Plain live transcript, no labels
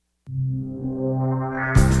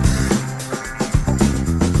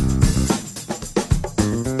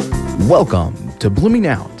Welcome to Blooming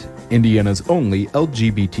Out, Indiana's only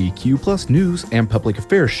LGBTQ plus news and public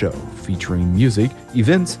affairs show, featuring music,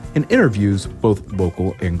 events, and interviews, both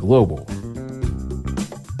local and global.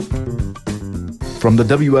 From the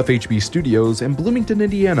WFHB studios in Bloomington,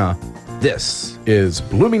 Indiana, this is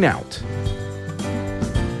Blooming Out.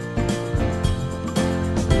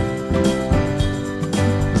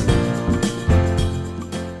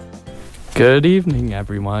 Good evening,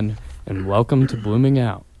 everyone, and welcome to Blooming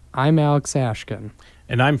Out. I'm Alex Ashkin.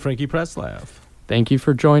 And I'm Frankie Preslav. Thank you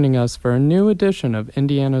for joining us for a new edition of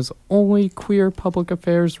Indiana's only queer public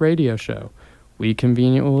affairs radio show. We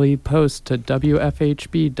conveniently post to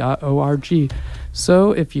WFHB.org,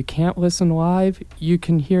 so if you can't listen live, you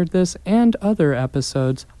can hear this and other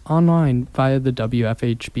episodes online via the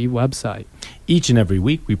WFHB website. Each and every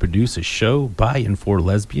week, we produce a show by and for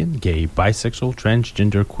lesbian, gay, bisexual,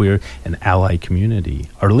 transgender, queer, and ally community.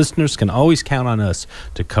 Our listeners can always count on us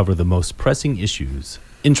to cover the most pressing issues,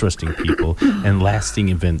 interesting people, and lasting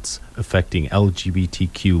events affecting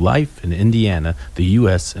LGBTQ life in Indiana, the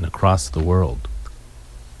U.S., and across the world.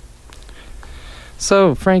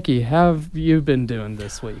 So, Frankie, how have you been doing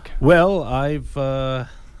this week? Well, I've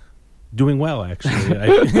doing well, actually.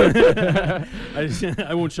 I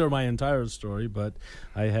won't share my entire story, but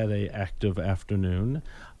I had a active afternoon.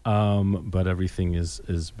 But everything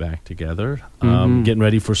is back together. Getting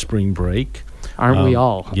ready for spring break. Aren't we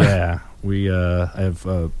all? Yeah, we I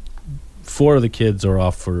have 4 of the kids are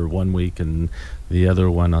off for 1 week, and the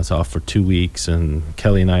other one is off for 2 weeks. And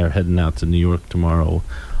Kelly and I are heading out to New York tomorrow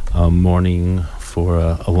morning for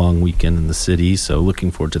a long weekend in the city, so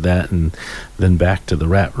looking forward to that, and then back to the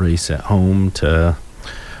rat race at home to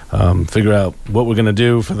figure out what we're going to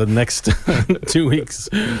do for the next 2 weeks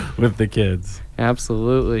with the kids.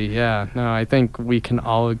 Absolutely, yeah. No, I think we can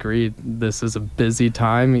all agree this is a busy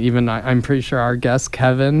time. Even I'm pretty sure our guest,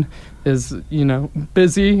 Kevin, is,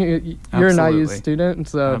 busy. You're an IU student,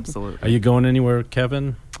 so... Absolutely. Are you going anywhere,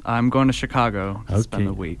 Kevin? I'm going to Chicago to spend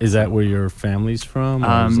the week. Is that where your family's from?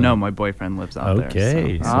 No, my boyfriend lives out there.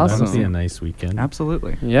 Okay, so awesome. that'll be a nice weekend.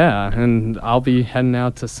 Absolutely. Yeah, and I'll be heading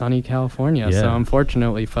out to sunny California, Yeah. so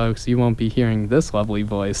unfortunately, folks, you won't be hearing this lovely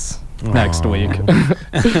voice next week.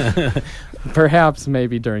 Perhaps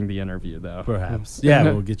maybe during the interview, though. Perhaps. Yeah,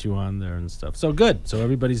 we'll get you on there and stuff. So good. So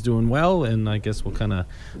everybody's doing well, and I guess we'll kind of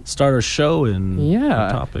start our show and our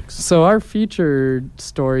topics. So our featured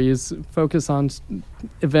stories focus on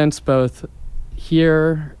events both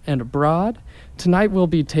here and abroad. Tonight we'll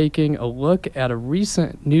be taking a look at a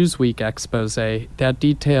recent Newsweek expose that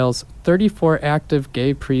details 34 active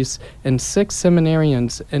gay priests and 6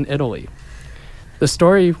 seminarians in Italy. The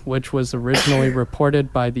story, which was originally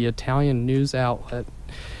reported by the Italian news outlet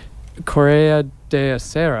Corriere della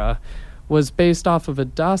Sera, was based off of a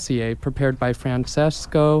dossier prepared by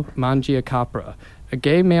Francesco Mangiacapra, a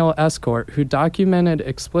gay male escort who documented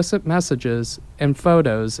explicit messages and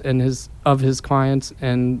photos of his clients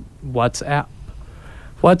in WhatsApp.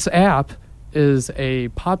 WhatsApp is a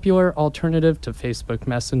popular alternative to Facebook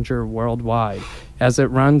Messenger worldwide, as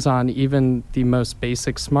it runs on even the most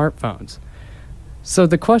basic smartphones. So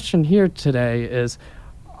the question here today is,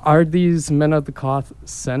 are these men of the cloth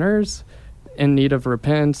sinners in need of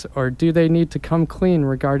repentance, or do they need to come clean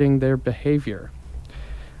regarding their behavior?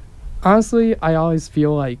 Honestly, I always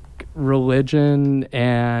feel like religion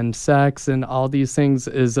and sex and all these things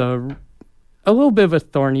is a little bit of a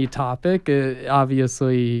thorny topic. It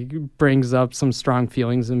obviously brings up some strong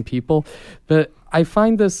feelings in people, but I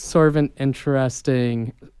find this sort of an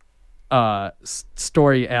interesting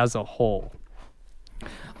story as a whole.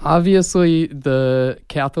 Obviously, the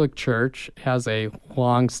Catholic Church has a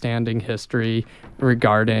long-standing history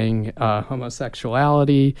regarding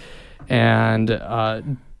homosexuality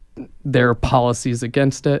and their policies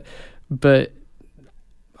against it, but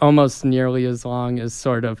almost nearly as long as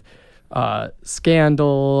sort of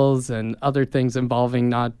scandals and other things involving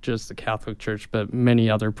not just the Catholic Church, but many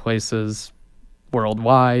other places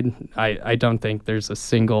worldwide. I don't think there's a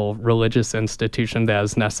single religious institution that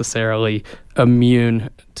is necessarily immune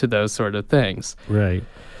to those sort of things. Right.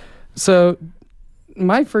 So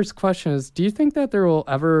my first question is, do you think that there will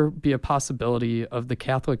ever be a possibility of the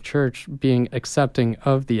Catholic Church being accepting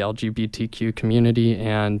of the LGBTQ community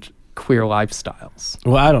and queer lifestyles?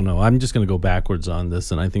 Well, I don't know. I'm just going to go backwards on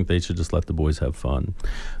this, and I think they should just let the boys have fun.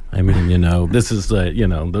 I mean, this is,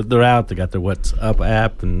 they're out. They got their WhatsApp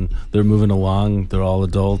app, and they're moving along. They're all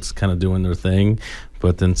adults kind of doing their thing.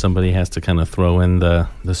 But then somebody has to kind of throw in the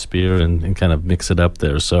spear and kind of mix it up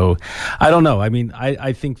there. So I don't know. I mean,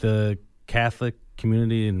 I think the Catholic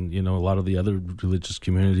community and, a lot of the other religious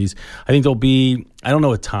communities, I think there'll be, I don't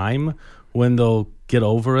know, a time when they'll get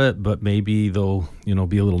over it, but maybe they'll,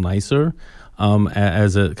 be a little nicer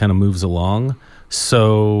as it kind of moves along.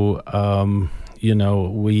 So, I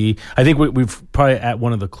think we've probably at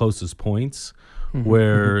one of the closest points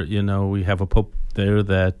where, we have a pope there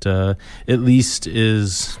that at least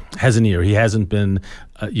has an ear. He hasn't been,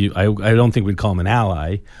 I don't think we'd call him an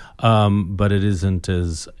ally, but it isn't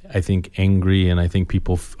as, I think, angry, and I think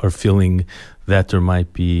people are feeling that there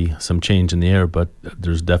might be some change in the air, but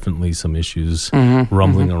there's definitely some issues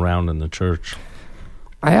rumbling around in the church.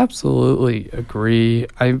 I absolutely agree.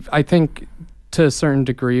 I think to a certain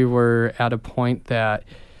degree we're at a point that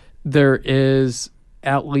there is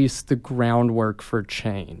at least the groundwork for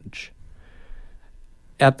change.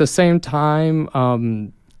 At the same time,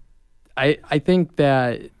 I think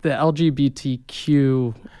that the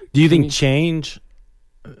LGBTQ... Do you think change...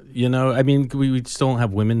 we still don't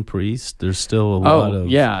have women priests. There's still a lot of...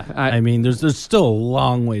 yeah. There's still a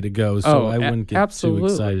long way to go, so I wouldn't get absolutely.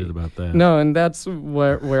 too excited about that. No, and that's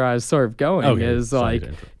where I was sort of going,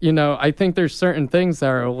 I think there's certain things that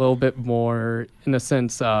are a little bit more, in a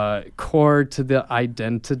sense, core to the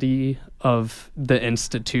identity of the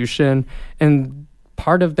institution, and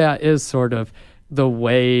part of that is sort of the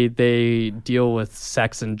way they deal with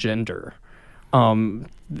sex and gender.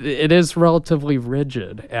 It is relatively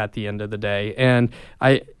rigid at the end of the day. And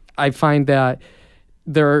I find that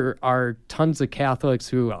there are tons of Catholics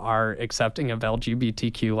who are accepting of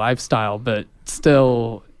LGBTQ lifestyle, but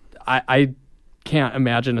still I can't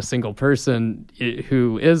imagine a single person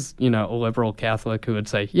who is, a liberal Catholic who would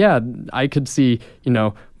say, yeah, I could see,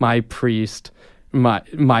 my priest,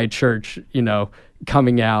 my church,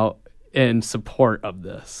 coming out in support of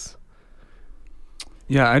this.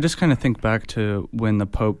 Yeah, I just kind of think back to when the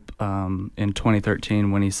Pope in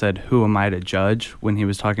 2013, when he said, "Who am I to judge?" when he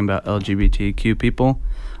was talking about LGBTQ people.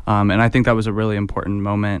 And I think that was a really important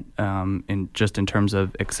moment in terms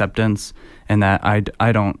of acceptance, and that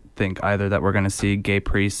I don't think either that we're going to see gay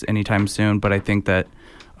priests anytime soon, but I think that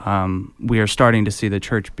we are starting to see the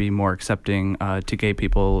church be more accepting to gay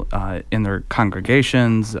people in their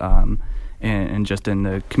congregations and just in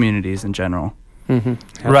the communities in general.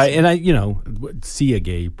 Mm-hmm. Right, and I, see a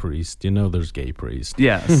gay priest, there's gay priests.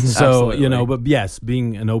 Yes, so, absolutely. but yes,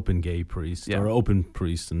 being an open gay priest or open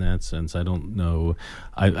priest in that sense, I don't know.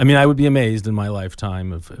 I would be amazed in my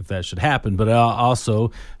lifetime if that should happen, but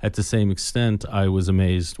also, at the same extent, I was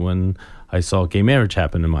amazed when I saw gay marriage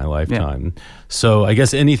happen in my lifetime. Yeah. So I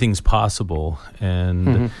guess anything's possible,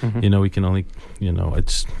 and, we can only,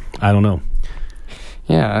 it's, I don't know.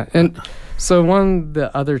 Yeah, and... So one of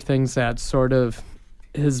the other things that sort of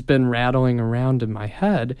has been rattling around in my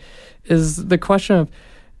head is the question of,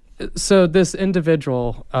 so this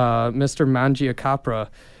individual, Mr. Mangiacapra,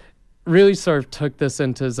 really sort of took this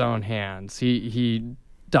into his own hands. He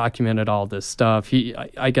documented all this stuff.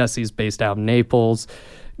 I guess he's based out of Naples,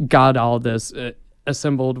 got all this,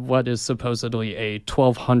 assembled what is supposedly a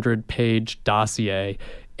 1,200-page dossier,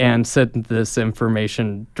 and sent this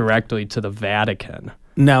information directly to the Vatican.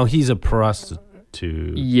 Now, he's a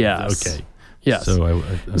prostitute. Yes. Okay. Yes.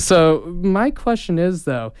 So my question is,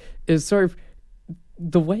 though, is sort of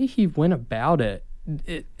the way he went about it,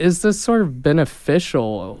 is this sort of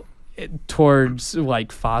beneficial towards,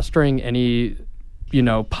 fostering any,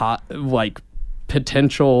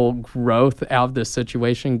 potential growth out of this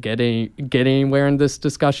situation, getting anywhere in this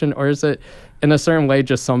discussion? Or is it, in a certain way,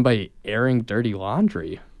 just somebody airing dirty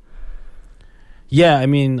laundry? Yeah,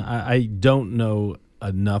 I don't know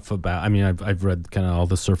enough about. I've read kind of all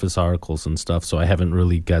the surface articles and stuff, so I haven't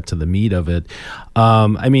really got to the meat of it.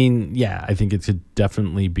 I think it could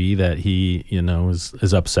definitely be that he,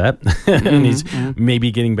 is upset and he's maybe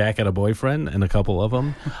getting back at a boyfriend and a couple of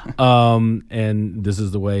them. And this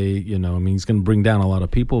is the way, he's going to bring down a lot of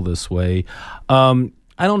people this way. I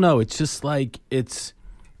don't know. It's just I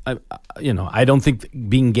don't think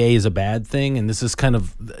being gay is a bad thing, and this is kind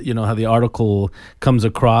of, how the article comes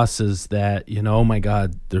across is that, oh my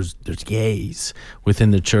God, there's gays within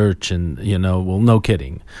the church, and, no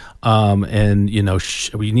kidding. And,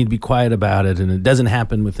 we need to be quiet about it, and it doesn't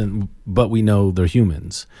happen but we know they're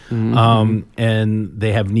humans. And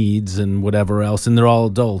they have needs and whatever else, and they're all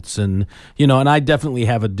adults. And, and I definitely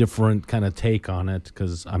have a different kind of take on it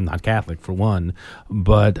because I'm not Catholic, for one.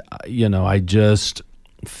 But, I just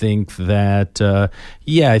think that I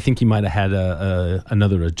think he might have had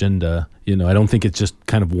another agenda. I don't think it's just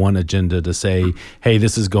kind of one agenda to say, hey,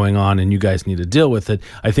 this is going on and you guys need to deal with it.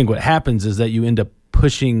 I think what happens is that you end up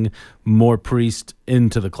pushing more priests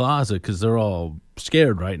into the closet because they're all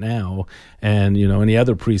scared right now, and any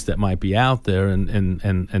other priests that might be out there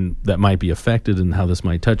and that might be affected and how this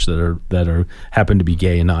might touch that are happen to be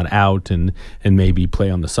gay and not out and maybe play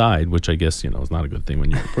on the side, which I guess is not a good thing when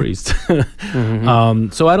you're a priest. Mm-hmm.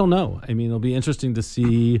 So I don't know. I mean, it'll be interesting to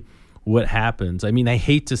see what happens. I mean, I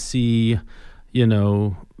hate to see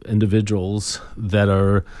individuals that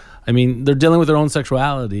are, I mean, they're dealing with their own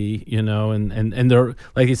sexuality, and they're,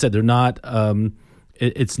 like I said, they're not,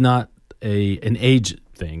 it's not an age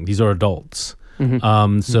thing. These are adults.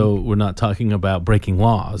 Mm-hmm. So we're not talking about breaking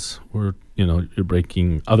laws. You're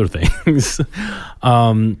breaking other things.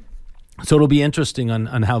 So it'll be interesting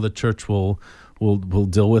on how the church will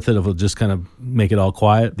deal with it. If we'll just kind of make it all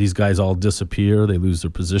quiet. These guys all disappear. They lose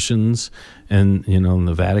their positions and in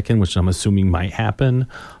the Vatican, which I'm assuming might happen.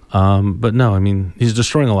 But no, I mean, he's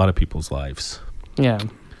destroying a lot of people's lives. Yeah.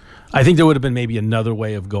 I think there would have been maybe another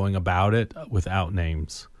way of going about it without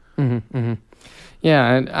names. Mm-hmm, mm-hmm.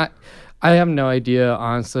 Yeah, and I have no idea,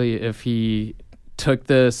 honestly, if he took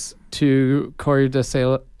this to Corriere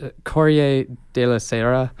della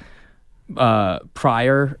Sera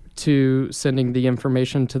prior to sending the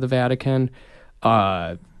information to the Vatican.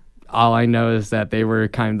 All I know is that they were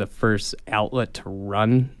kind of the first outlet to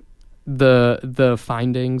run the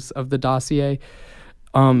findings of the dossier.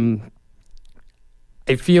 I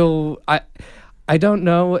feel I don't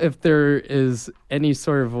know if there is any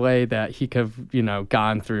sort of way that he could have,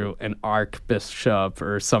 gone through an archbishop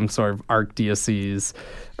or some sort of archdiocese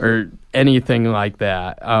or anything like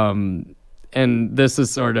that. And this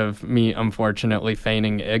is sort of me, unfortunately,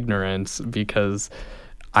 feigning ignorance because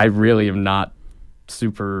I really am not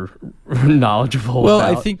super knowledgeable. Well,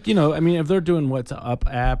 I think if they're doing WhatsApp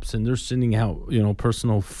apps and they're sending out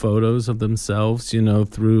personal photos of themselves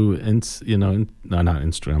through not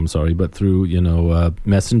Instagram, I'm sorry, but through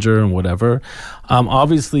Messenger and whatever,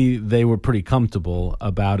 obviously they were pretty comfortable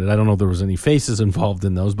about it. I don't know if there was any faces involved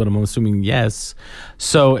in those, but I'm assuming yes.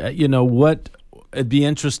 So it'd be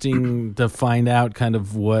interesting to find out kind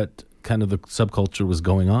of what kind of the subculture was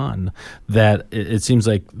going on, that it seems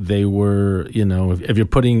like they were, if you're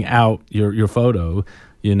putting out your photo,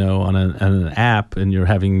 on an app and you're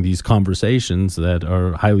having these conversations that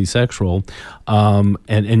are highly sexual,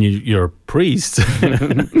 and you're a priest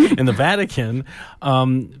in the Vatican,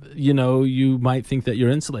 you might think that you're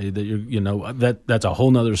insulated, that you're, that's a whole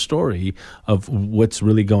nother story of what's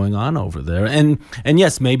really going on over there. And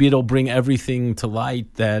yes, maybe it'll bring everything to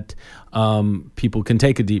light that people can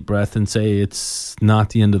take a deep breath and say it's not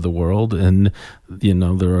the end of the world. And,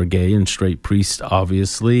 there are gay and straight priests,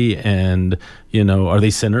 obviously. And, are they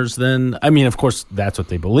sinners then? I mean, of course, that's what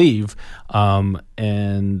they believe.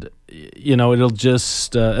 And, it'll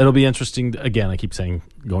just, it'll be interesting. Again, I keep saying,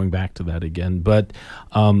 going back to that again, but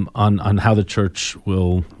on how the church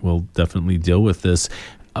will definitely deal with this.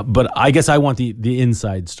 But I guess I want the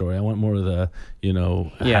inside story. I want more of the,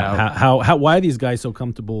 how why are these guys so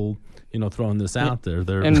comfortable, throwing this out there?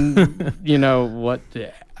 They're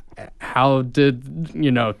how did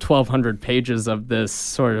 1,200 pages of this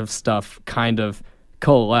sort of stuff kind of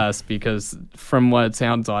coalesce? Because from what it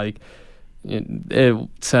sounds like, it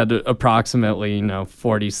said approximately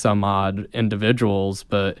 40 some odd individuals,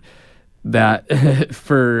 but that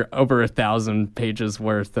for over 1,000 pages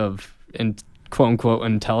worth of quote unquote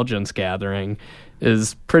intelligence gathering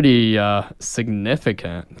is pretty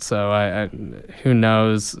significant. So I who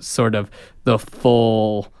knows sort of the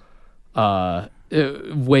full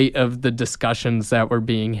weight of the discussions that were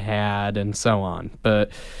being had and so on.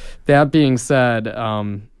 But that being said,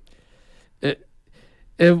 I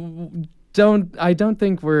don't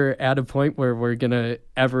think we're at a point where we're gonna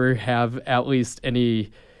ever have at least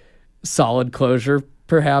any solid closure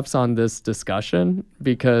perhaps on this discussion,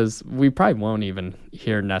 because we probably won't even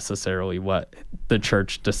hear necessarily what the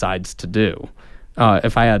church decides to do.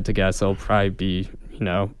 If I had to guess, it'll probably be,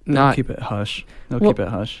 not keep it hush. They'll keep it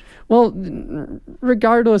hush. Well,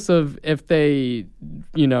 regardless of if they,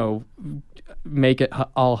 make it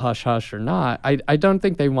all hush hush or not, I don't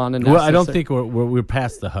think they want to. Well, I don't think we're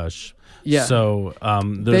past the hush. Yeah. So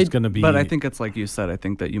there's going to be. But I think it's like you said. I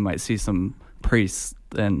think that you might see some priests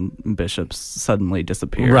and bishops suddenly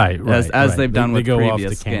disappear, right, as they've done with go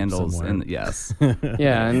previous scandals, and yes,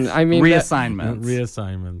 yeah, and I mean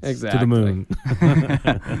reassignments, exactly, to the moon.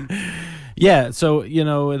 Yeah, so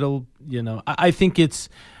it'll, I think it's,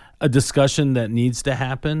 a discussion that needs to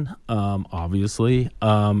happen. Obviously,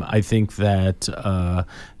 I think that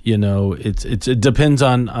it depends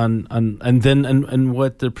on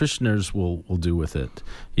what the parishioners will do with it.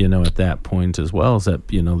 At that point as well, is that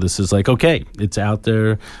this is like, okay, it's out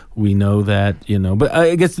there. We know that but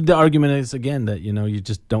I guess the argument is again that you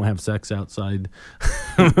just don't have sex outside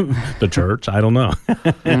the church. I don't know.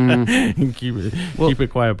 Keep it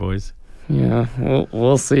quiet, boys. Yeah,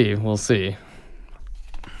 we'll see. We'll see.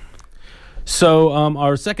 So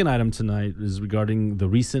our second item tonight is regarding the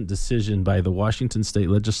recent decision by the Washington State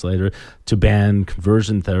Legislature to ban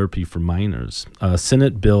conversion therapy for minors.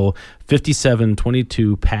 Senate Bill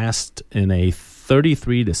 5722 passed in a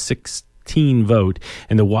 33-16 vote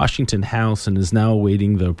in the Washington House and is now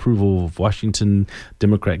awaiting the approval of Washington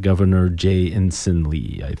Democrat Governor Jay Ensign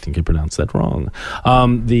Lee. I think I pronounced that wrong.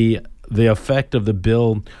 The effect of the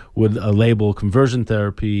bill would label conversion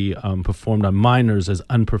therapy performed on minors as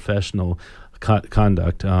unprofessional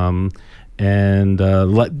conduct.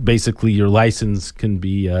 Basically your license can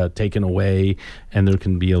be taken away, and there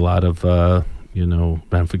can be a lot of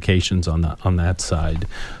ramifications on that side.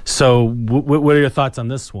 So what are your thoughts on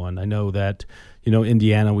this one? I know that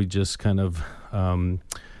Indiana, we just kind of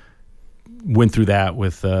went through that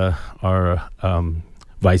with our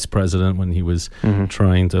vice president when he was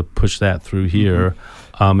trying to push that through here.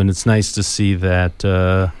 And it's nice to see that,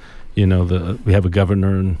 we have a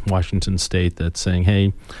governor in Washington State that's saying,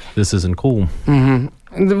 hey, this isn't cool.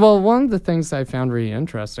 Mm-hmm. Well, one of the things I found really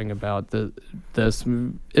interesting about this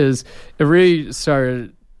is it really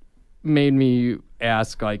made me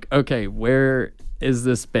ask, like, okay, where is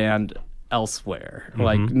this banned elsewhere? Mm-hmm.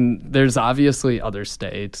 Like, there's obviously other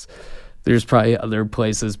states. There's probably other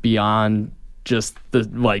places beyond just the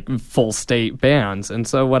full state bans. And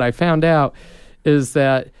so what I found out is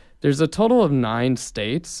that there's a total of 9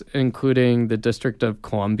 states, including the District of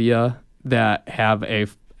Columbia, that have a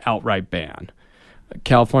outright ban.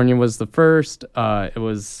 California was the first. It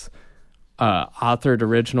was authored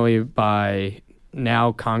originally by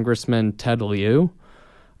now Congressman Ted Lieu,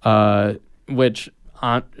 which,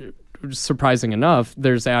 surprising enough,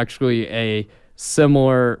 there's actually a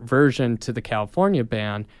similar version to the California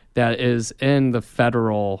ban that is in the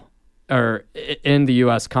in the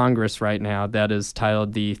U.S. Congress right now that is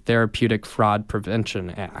titled the Therapeutic Fraud Prevention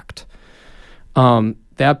Act.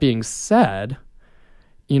 That being said,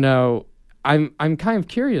 I'm kind of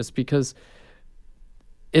curious because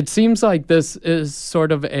it seems like this is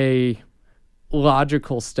sort of a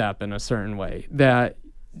logical step in a certain way that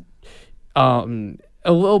a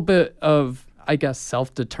little bit of, I guess,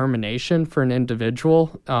 self-determination for an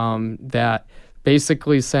individual, that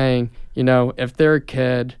basically saying, if they're a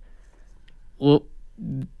kid, well,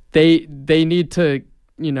 they need to,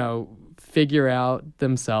 figure out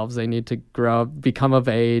themselves. They need to grow up, become of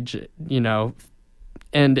age,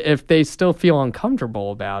 and if they still feel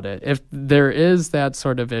uncomfortable about it, if there is that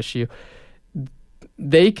sort of issue,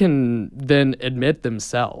 they can then admit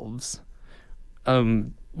themselves,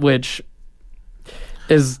 which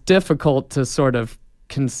is difficult to sort of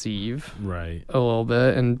conceive, right, a little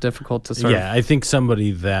bit, and difficult to sort of... I think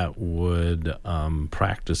somebody that would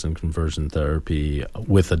practice in conversion therapy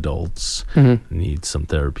with adults needs some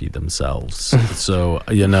therapy themselves. So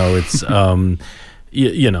it's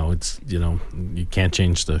you can't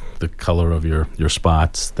change the color of your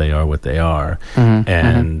spots. They are what they are.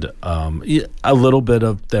 And a little bit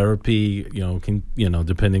of therapy can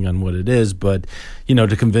depending on what it is, but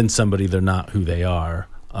to convince somebody they're not who they are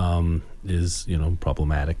is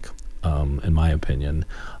problematic, in my opinion.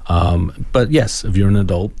 But yes, if you're an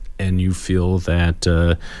adult and you feel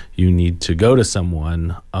that you need to go to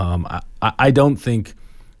someone, I don't think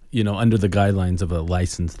under the guidelines of a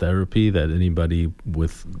licensed therapy that anybody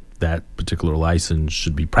with that particular license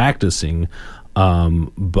should be practicing.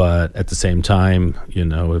 But at the same time,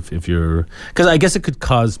 if you're, because I guess it could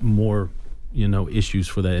cause more issues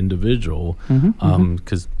for that individual,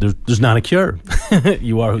 because there's not a cure.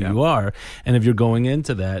 You are who you are, and if you're going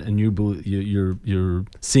into that and you're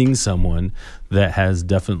seeing someone that has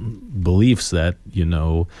definite beliefs that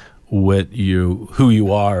who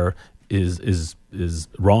you are is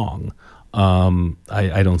wrong,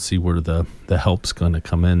 I don't see where the help's going to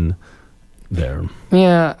come in there.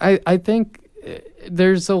 Yeah, I think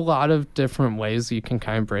there's a lot of different ways you can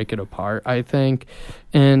kind of break it apart, I think,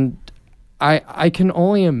 and I can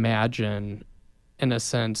only imagine, in a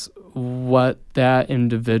sense, what that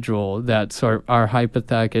individual, that sort of our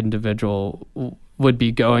hypothetical individual, would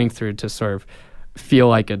be going through to sort of feel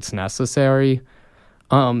like it's necessary.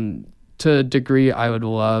 To a degree, I would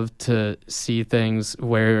love to see things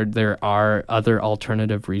where there are other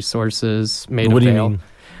alternative resources made available. What do you mean?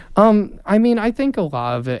 I mean, I think a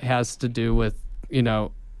lot of it has to do with, in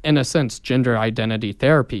a sense, gender identity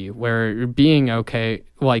therapy, where you're being okay,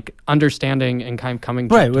 like understanding and kind of coming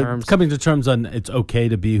to terms. Coming to terms on it's okay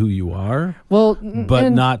to be who you are. Well, but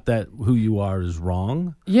not that who you are is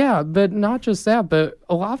wrong. Yeah, but not just that, but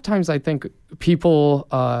a lot of times I think people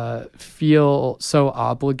feel so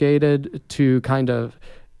obligated to kind of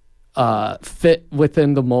fit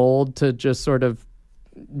within the mold, to just sort of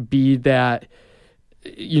be that,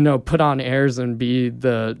 put on airs and be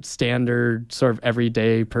the standard sort of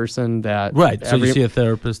everyday person that... Right, so you see a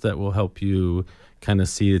therapist that will help you kind of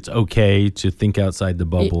see it's okay to think outside the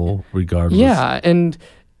bubble regardless. Yeah, and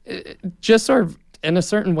just sort of, in a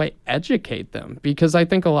certain way, educate them. Because I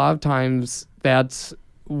think a lot of times that's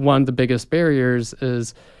one of the biggest barriers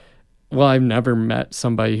is, well, I've never met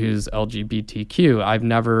somebody who's LGBTQ. I've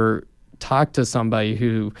never talked to somebody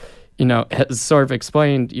who, has sort of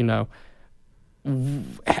explained,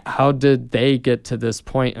 how did they get to this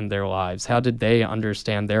point in their lives? How did they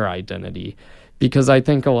understand their identity? Because I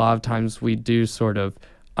think a lot of times we do sort of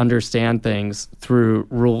understand things through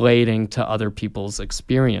relating to other people's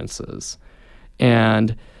experiences.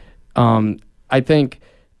 And I think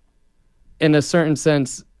in a certain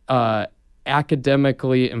sense,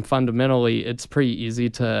 academically and fundamentally, it's pretty easy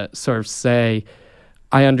to sort of say,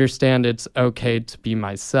 I understand it's okay to be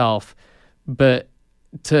myself, but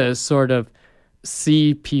to sort of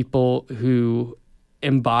see people who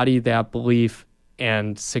embody that belief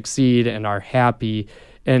and succeed and are happy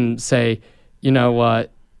and say, you know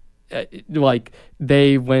what, like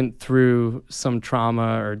they went through some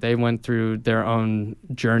trauma or they went through their own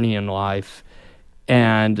journey in life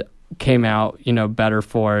and came out, better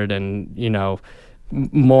for it and,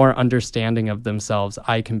 more understanding of themselves.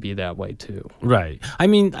 I can be that way too. Right. I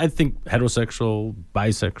mean, I think heterosexual,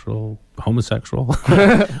 bisexual, homosexual,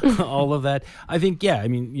 all of that. I think, yeah, I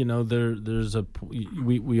mean,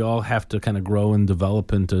 we all have to kind of grow and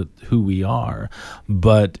develop into who we are.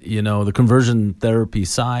 But, the conversion therapy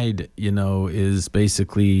side, is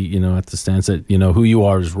basically, at the stance that, who you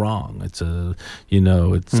are is wrong. It's a,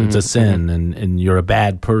 it's a sin and you're a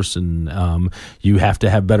bad person. You have to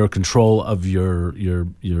have better control of your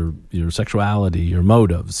sexuality, your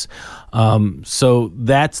motives. So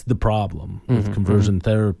that's the problem with conversion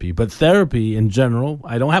therapy. But therapy in general,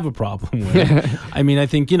 I don't have a problem with. I mean, I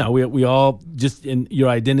think, we all just in your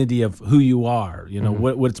identity of who you are,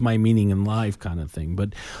 what's my meaning in life kind of thing.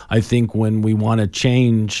 But I think when we want to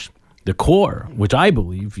change the core, which I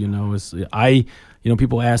believe, is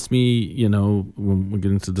people ask me, when we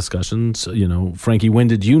get into discussions, Frankie, when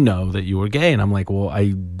did you know that you were gay? And I'm like, well,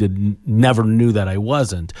 I never knew that I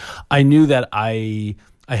wasn't. I knew that I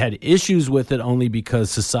had issues with it only because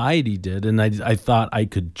society did, and I thought I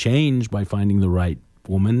could change by finding the right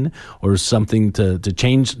woman or something to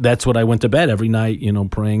change. That's what I went to bed every night,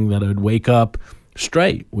 praying that I'd wake up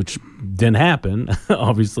straight, which didn't happen,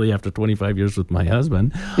 obviously, after 25 years with my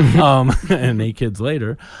husband and 8 kids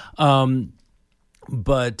later.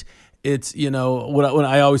 But it's, when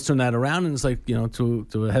I always turn that around and it's like, to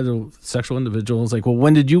a heterosexual individual, it's like, well,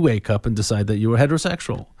 when did you wake up and decide that you were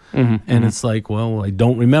heterosexual? And it's like, well, I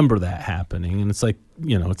don't remember that happening. And it's like,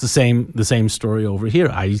 it's the same story over here.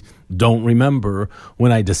 I don't remember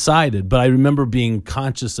when I decided, but I remember being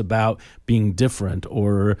conscious about being different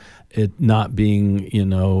or it not being,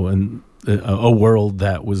 a world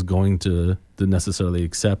that was going to necessarily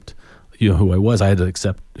accept, who I was. I had to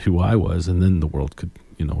accept who I was, and then the world could,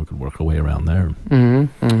 we could work our way around there.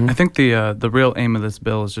 I think the real aim of this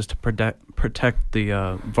bill is just to protect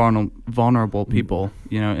the vulnerable people,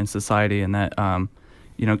 in society, and that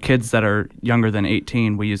kids that are younger than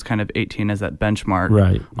 18, we use kind of 18 as that benchmark.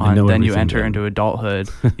 Right. Then you enter into adulthood.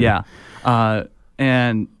 Yeah.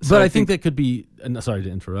 And so but I think that could be, sorry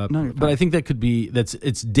to interrupt, no, but I think that could be,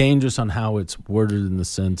 it's dangerous on how it's worded in the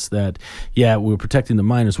sense that, yeah, we're protecting the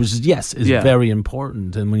minors, which is, very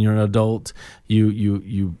important. And when you're an adult,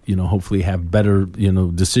 you hopefully have better,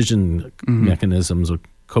 decision mechanisms or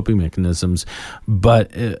coping mechanisms.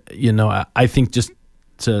 But, I think just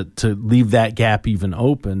to leave that gap even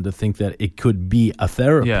open, to think that it could be a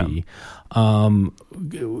therapy, I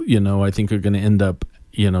think are going to end up,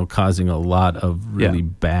 causing a lot of really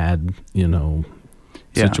bad,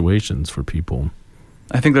 situations for people.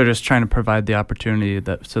 I think they're just trying to provide the opportunity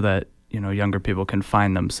so that younger people can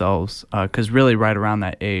find themselves. Because really, right around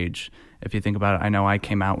that age, if you think about it, I know I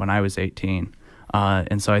came out when I was 18,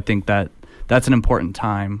 and so I think that's an important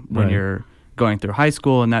time when you're going through high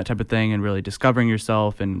school and that type of thing, and really discovering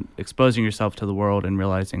yourself and exposing yourself to the world and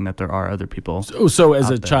realizing that there are other people. So as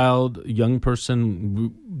a child, young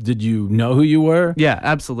person, did you know who you were? Yeah,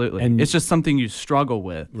 absolutely. And it's just something you struggle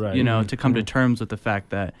with, Right. to come to terms with the fact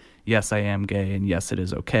that, yes, I am gay, and yes, it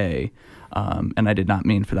is okay. And I did not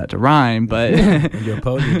mean for that to rhyme, but You're a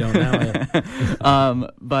poet, you don't know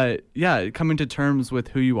it. but yeah, coming to terms with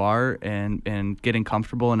who you are and getting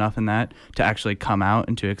comfortable enough in that to actually come out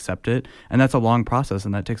and to accept it. And that's a long process,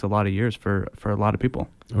 and that takes a lot of years for a lot of people.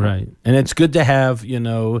 Right. And it's good to have,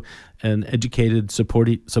 an educated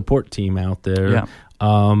support team out there. Yeah.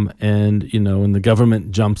 And when the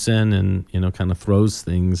government jumps in and, kind of throws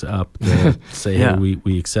things up that say, Yeah. hey,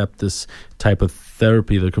 we accept this type of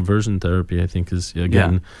therapy, the conversion therapy, I think is,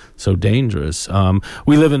 again, so dangerous.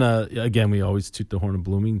 We live in we always toot the horn of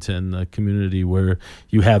Bloomington, a community where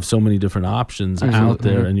you have so many different options out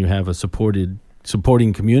there, and you have a supporting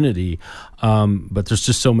community, but there's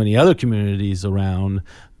just so many other communities around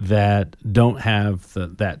that don't have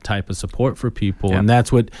that type of support for people, and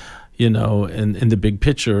that's what in the big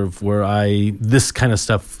picture of where this kind of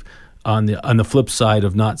stuff on the flip side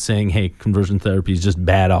of not saying, hey, conversion therapy is just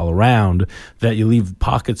bad all around, that you leave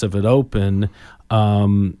pockets of it open,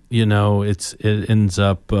 it ends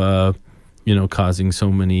up causing so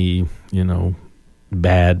many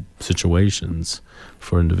bad situations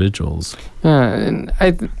for individuals. And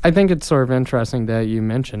I think it's sort of interesting that you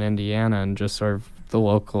mentioned Indiana and just sort of the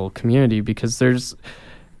local community, because there's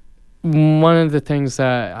one of the things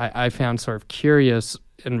that I found sort of curious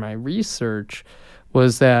in my research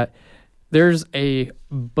was that there's a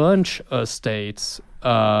bunch of states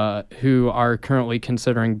who are currently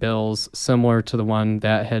considering bills similar to the one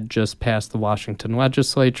that had just passed the Washington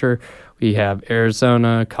legislature. We have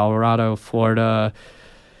Arizona, Colorado, Florida,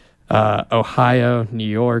 Ohio, New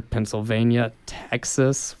York, Pennsylvania,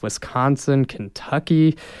 Texas, Wisconsin,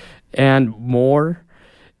 Kentucky, and more.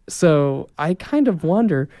 So I kind of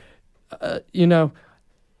wonder,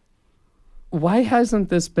 why hasn't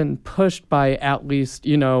this been pushed by at least,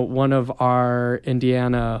 one of our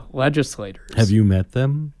Indiana legislators? Have you met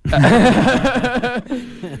them?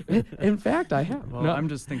 In fact, I have. Well, I'm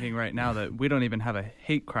just thinking right now that we don't even have a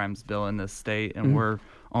hate crimes bill in this state, and we're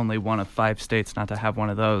only one of 5 states not to have one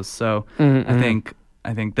of those. So I think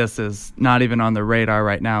this is not even on the radar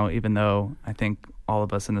right now, even though I think all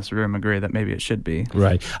of us in this room agree that maybe it should be.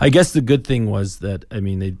 Right. I guess the good thing was that,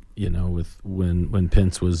 they, with when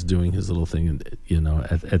Pence was doing his little thing,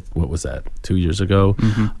 at what was that, 2 years ago,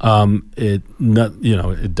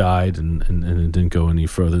 it died and it didn't go any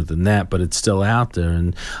further than that, but it's still out there.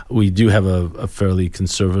 And we do have a fairly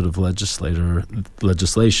conservative legislation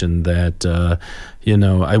that,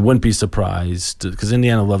 I wouldn't be surprised, because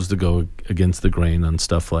Indiana loves to go against the grain on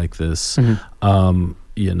stuff like this.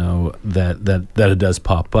 That it does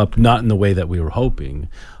pop up, not in the way that we were hoping.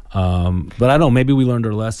 But I don't know, maybe we learned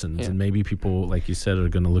our lessons, and maybe people, like you said, are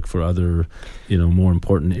going to look for other, more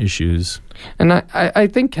important issues. And I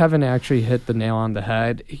think Kevin actually hit the nail on the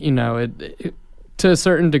head. To a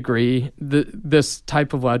certain degree, this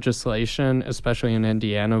type of legislation, especially in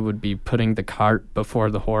Indiana, would be putting the cart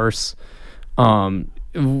before the horse.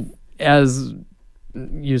 As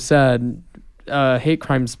you said, hate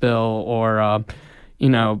crimes bill or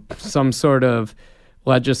some sort of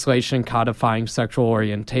legislation codifying sexual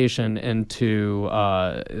orientation into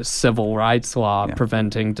civil rights law,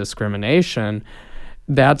 preventing discrimination,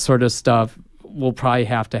 that sort of stuff will probably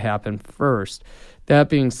have to happen first. That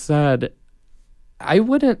being said, I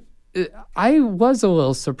was a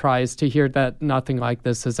little surprised to hear that nothing like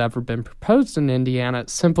this has ever been proposed in Indiana,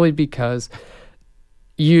 simply because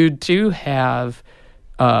you do have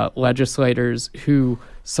legislators who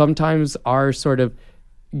sometimes are sort of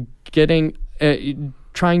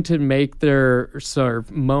trying to make their sort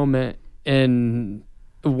of moment in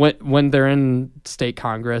when they're in state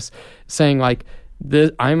Congress, saying like,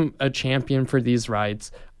 I'm a champion for these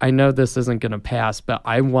rights. I know this isn't going to pass, but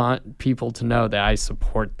I want people to know that I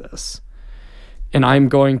support this. And I'm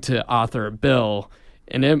going to author a bill,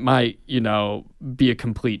 and it might, be a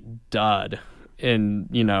complete dud and,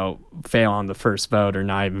 fail on the first vote or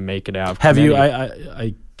not even make it out. Have you,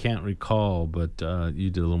 I can't recall, but you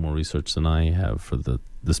did a little more research than I have for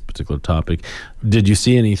this particular topic. Did you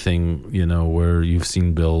see anything, where you've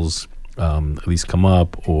seen bills at least come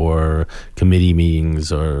up, or committee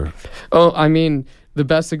meetings, or? Oh, I mean, the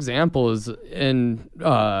best example is in,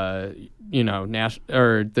 the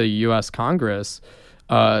U.S. Congress.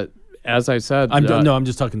 As I said, I'm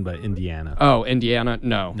just talking about Indiana. Oh, Indiana?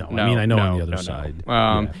 No. I mean, I know on the other side.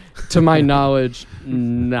 To my knowledge,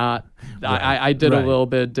 not. Right, I did a little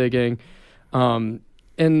bit of digging,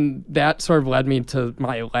 and that sort of led me to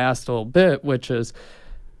my last little bit, which is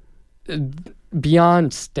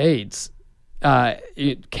beyond states,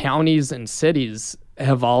 counties and cities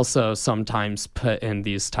have also sometimes put in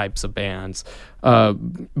these types of bands.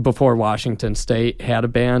 Before Washington State had a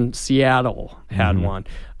band, Seattle had one.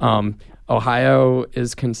 Ohio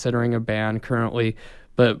is considering a ban currently,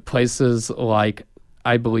 but places like,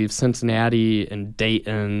 I believe, Cincinnati and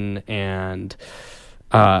Dayton, and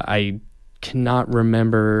I cannot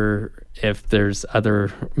remember if there's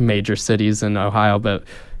other major cities in Ohio, but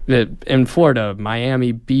in Florida,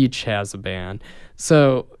 Miami Beach has a ban.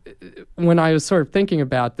 So when I was sort of thinking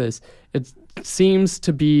about this, it seems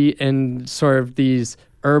to be in sort of these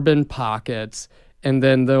urban pockets, and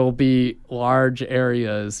then there'll be large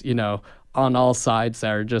areas, on all sides that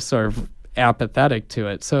are just sort of apathetic to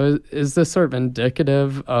it. So is this sort of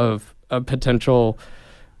indicative of a potential,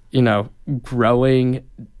 growing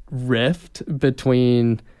rift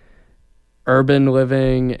between urban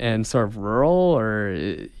living and sort of rural? Or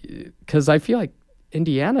because I feel like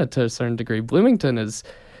Indiana, to a certain degree, Bloomington is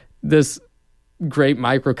this great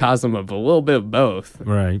microcosm of a little bit of both.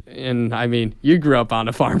 Right. And I mean, you grew up on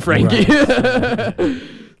a farm, Frankie. Right.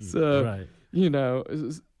 So, right.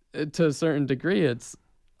 To a certain degree, it's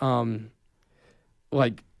I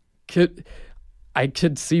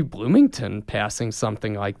could see Bloomington passing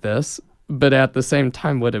something like this, but at the same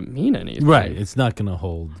time, would it mean anything? Right. It's not going to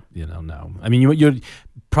hold, no. I mean, you'd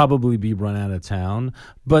probably be run out of town,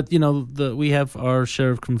 but, we have our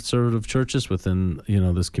share of conservative churches within,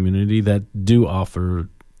 this community that do offer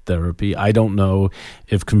therapy. I don't know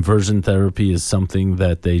if conversion therapy is something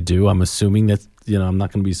that they do. I'm assuming that, I'm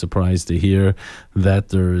not going to be surprised to hear that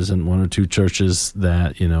there isn't one or two churches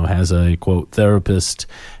that, has a, quote, therapist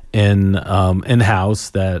in-house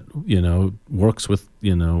that, works with,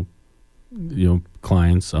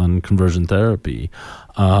 clients on conversion therapy.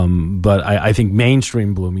 But I think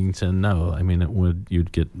mainstream Bloomington, no. I mean,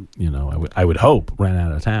 you'd get, I would hope, ran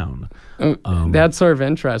out of town. That's sort of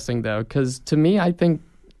interesting, though, because to me, I think,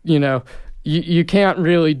 you can't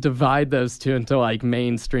really divide those two into like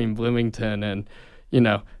mainstream Bloomington and,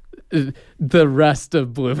 the rest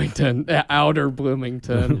of Bloomington, outer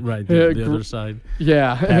Bloomington. Right, the other side.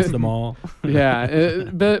 Yeah. Past them all. Yeah.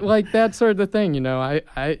 But like that's sort of the thing,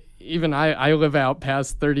 I live out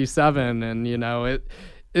past 37 and,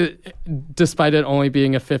 despite it only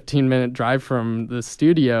being a 15-minute drive from the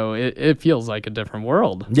studio, it feels like a different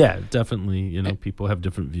world. Yeah, definitely. People have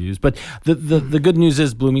different views. But the good news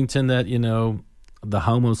is Bloomington that, the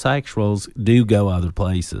homosexuals do go other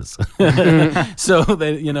places. So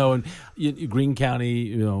they, Greene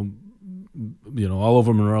County, all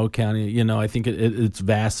over Monroe County, I think it's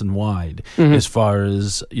vast and wide as far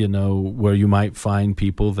as, where you might find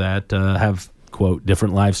people that have, quote,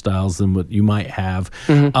 different lifestyles than what you might have.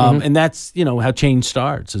 And that's, how change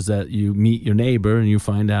starts, is that you meet your neighbor and you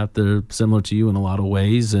find out they're similar to you in a lot of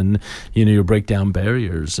ways, and, you break down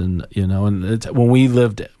barriers. And, and when we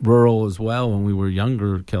lived rural as well, when we were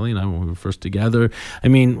younger, Kelly and I, when we were first together, I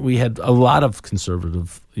mean, we had a lot of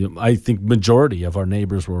conservative, I think majority of our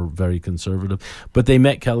neighbors were very conservative, but they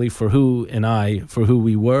met Kelly for who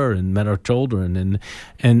we were, and met our children,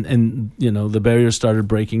 and the barriers started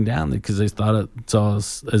breaking down because they saw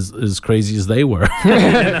us as crazy as they were.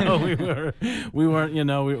 we weren't,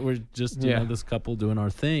 we were just this couple doing our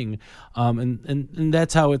thing, and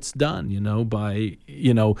that's how it's done, by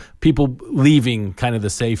people leaving kind of the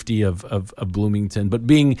safety of Bloomington, but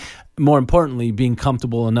more importantly, being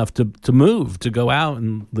comfortable enough to move, to go out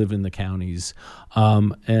and live in the counties.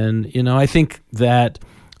 And, I think that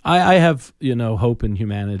I have, hope in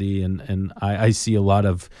humanity, and I see a lot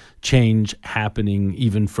of change happening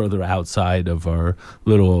even further outside of our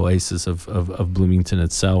little oasis of Bloomington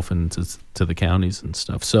itself and to the counties and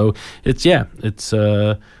stuff. So it's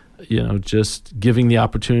just giving the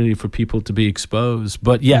opportunity for people to be exposed.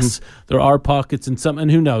 But yes, there are pockets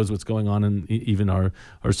and who knows what's going on in even our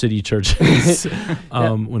city churches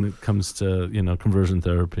when it comes to, conversion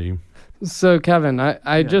therapy. So Kevin,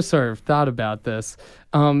 I just sort of thought about this.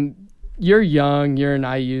 You're young, you're an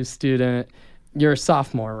IU student, you're a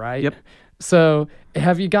sophomore, right? Yep. So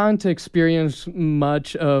have you gotten to experience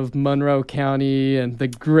much of Monroe County and the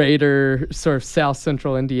greater sort of South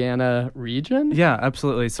Central Indiana region? Yeah,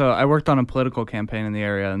 absolutely. So I worked on a political campaign in the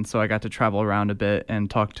area, and so I got to travel around a bit and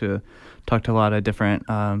talk to a lot of different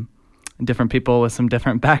people with some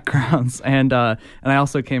different backgrounds. And I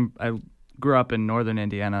also I grew up in northern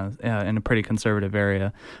Indiana in a pretty conservative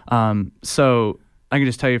area. So I can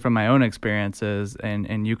just tell you from my own experiences,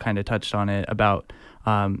 and you kind of touched on it about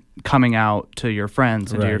coming out to your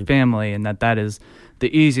friends and to your family, and that is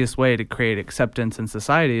the easiest way to create acceptance in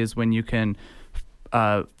society is when you can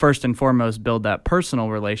first and foremost build that personal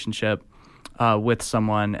relationship with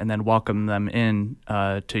someone and then welcome them in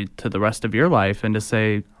to the rest of your life, and to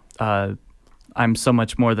say, I'm so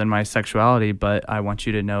much more than my sexuality, but I want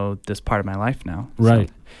you to know this part of my life now. Right.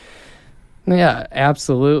 So, yeah,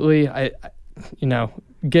 absolutely. I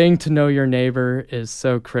getting to know your neighbor is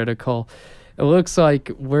so critical. It looks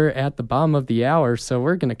like we're at the bottom of the hour, so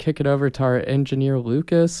we're going to kick it over to our engineer,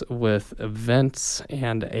 Lucas, with events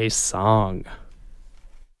and a song.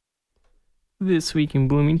 This week in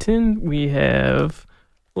Bloomington, we have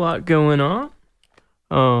a lot going on.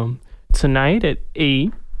 Tonight at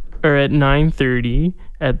 9:30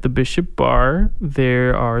 at the Bishop Bar,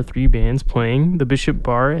 there are 3 bands playing. The Bishop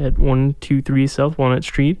Bar at 123 South Walnut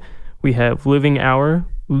Street. We have Living Hour,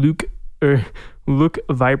 Look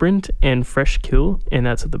Vibrant, and Fresh Kill, and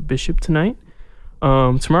that's at the Bishop tonight.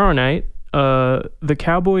 Tomorrow night, the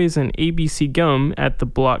Cowboys and ABC Gum at the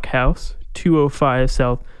Block House, 205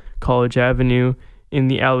 South College Avenue, in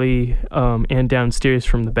the alley and downstairs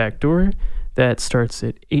from the back door. That starts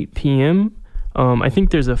at 8 p.m. I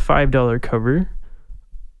think there's a $5 cover.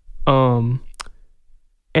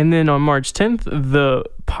 And then on March 10th, the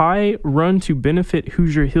Pie Run to benefit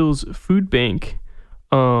Hoosier Hills Food Bank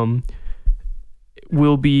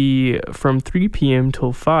will be from 3 p.m.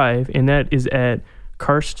 till 5, and that is at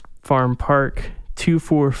Karst Farm Park,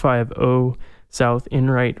 2450 South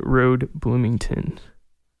Enright Road, Bloomington.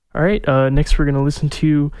 All right, next we're going to listen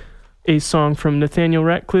to a song from Nathaniel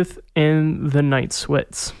Ratcliffe and the Night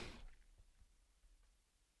Sweats.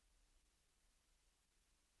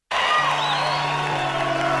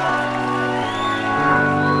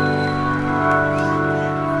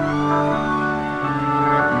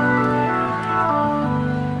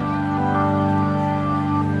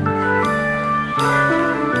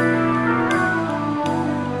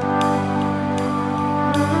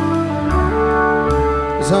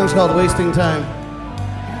 The song's called Wasting Time.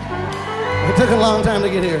 It took a long time to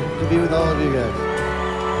get here, to be with all of you guys.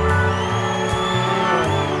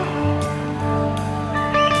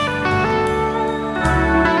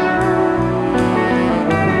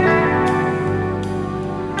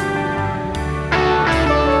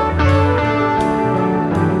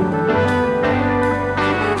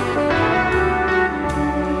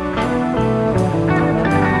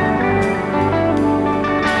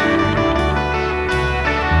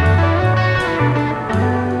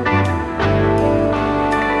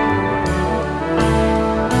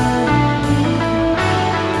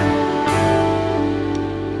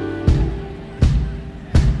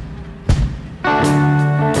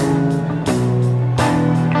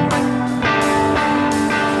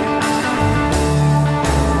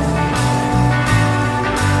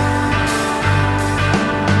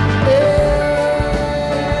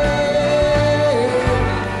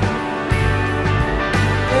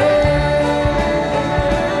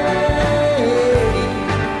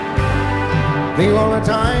 Think all the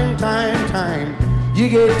time you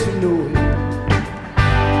get to know it.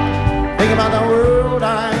 Think about the world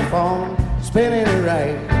I found, spinning it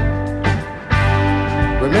right.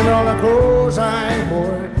 Remember all the clothes I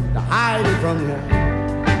wore to hide it from you.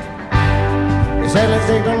 They said let's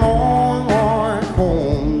take the long walk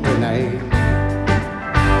home tonight.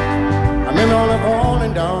 I remember all the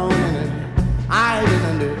falling down and it hiding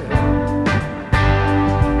under.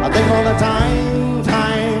 I think all the time.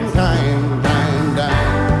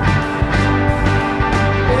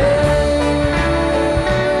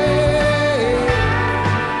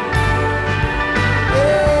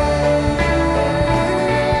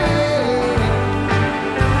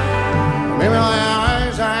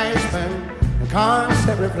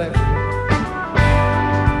 Constant reflection.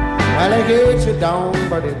 Well, it gets you down,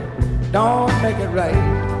 but it don't make it right.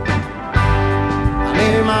 I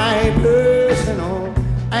need my personal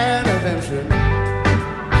intervention.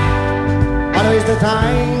 What is the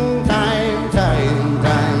time?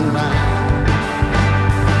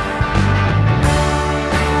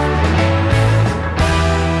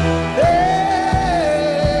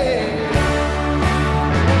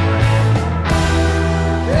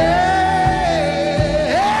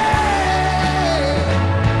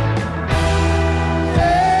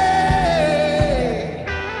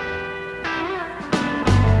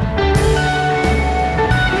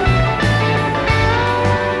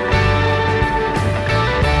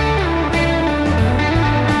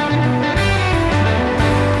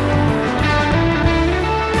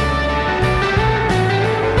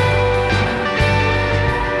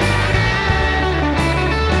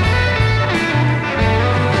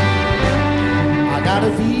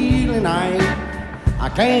 I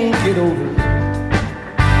can't get over it.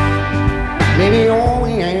 Maybe all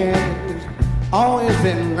we had has always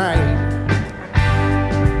been right.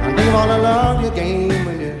 And Think of all the love you gave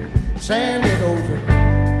when you send it over.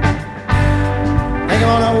 Think of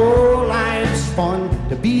all the whole life's fun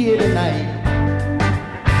to be here tonight.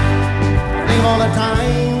 Think of all the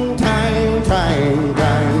time. Think of all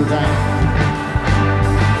the time.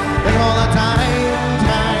 Think of all the time.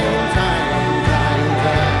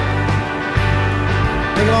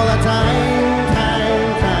 Think of all the time.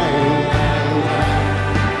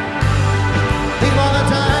 Think of all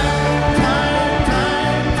the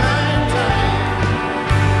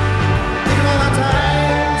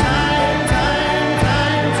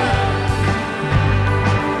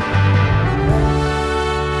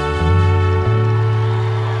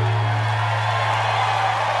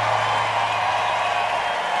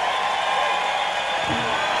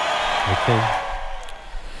Okay.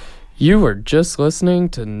 You were just listening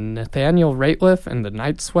to Nathaniel Rateliff and the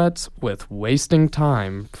Night Sweats with Wasting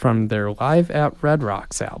Time from their Live at Red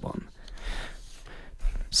Rocks album.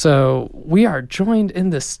 So we are joined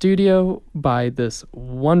in the studio by this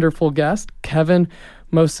wonderful guest, Kevin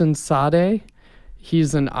Mohsenzadeh.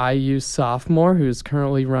 He's an IU sophomore who's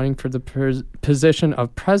currently running for the position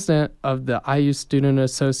of president of the IU Student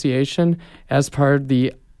Association as part of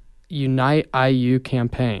the Unite IU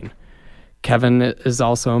campaign. Kevin is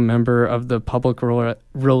also a member of the Public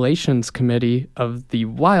Relations Committee of the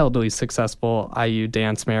wildly successful IU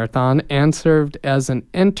Dance Marathon and served as an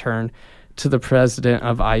intern to the president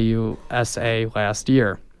of IUSA last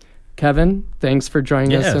year. Kevin, thanks for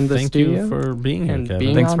joining us in the studio. Thank you for being here,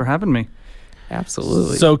 Kevin. Thanks for having me.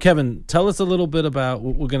 Absolutely. So, Kevin, tell us a little bit about,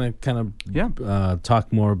 we're going to kind of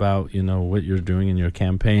talk more about, what you're doing in your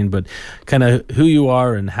campaign, but kind of who you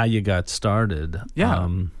are and how you got started. Yeah.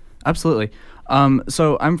 Absolutely.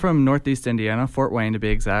 So I'm from Northeast Indiana, Fort Wayne to be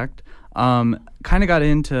exact. Kind of got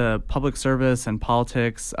into public service and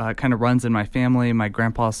politics. Kind of runs in my family. My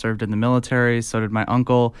grandpa served in the military. So did my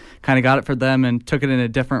uncle. Kind of got it for them and took it in a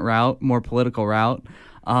different route, more political route.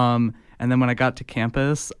 And then when I got to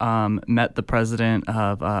campus, met the president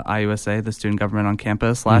of IUSA, the student government on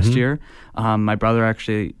campus, last year. My brother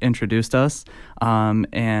actually introduced us,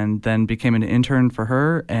 and then became an intern for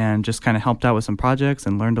her and just kind of helped out with some projects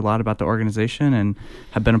and learned a lot about the organization and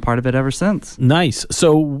have been a part of it ever since. Nice.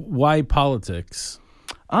 So why politics?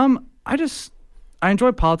 I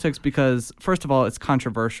enjoy politics because, first of all, it's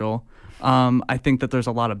controversial. I think that there's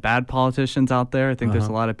a lot of bad politicians out there. I think there's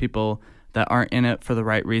a lot of people that aren't in it for the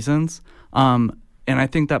right reasons. And I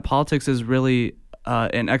think that politics is really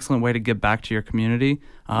an excellent way to give back to your community,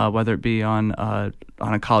 whether it be on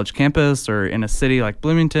a college campus or in a city like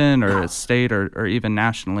Bloomington or a state or even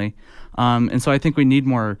nationally. And so I think we need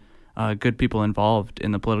more good people involved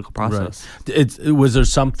in the political process. Right. Was there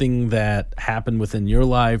something that happened within your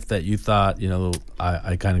life that you thought,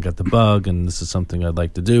 I kind of got the bug and this is something I'd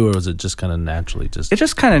like to do, or was it just kind of naturally It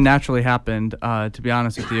just kind of naturally happened, to be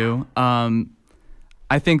honest with you.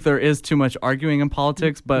 I think there is too much arguing in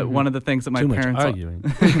politics, but one of the things that my parents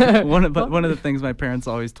one of the things my parents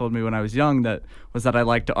always told me when I was young was that I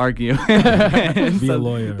like to argue. Be a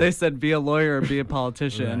lawyer. They said be a lawyer or be a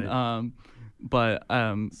politician. Right.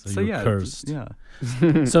 So yeah, cursed. Yeah.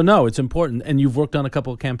 So no, it's important. And you've worked on a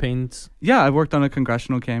couple of campaigns? Yeah, I worked on a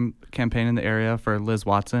congressional campaign in the area for Liz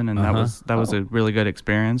Watson, and that was a really good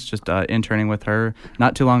experience. Just interning with her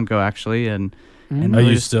not too long ago, actually. And are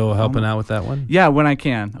you still helping out with that one? Yeah, when I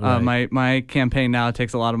can. Right. My campaign now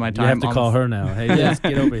takes a lot of my time. You have to call her now. Hey, yes,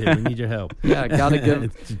 get over here. We need your help. Yeah, gotta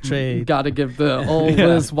give the old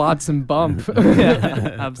Liz Watson bump.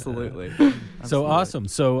 Yeah, absolutely. So awesome.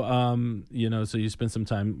 So so you spent some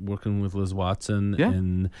time working with Liz Watson,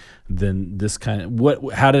 and then this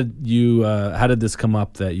how did this come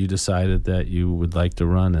up that you decided that you would like to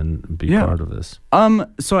run and be part of this?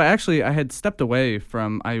 So I had stepped away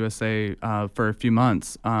from IUSA for a few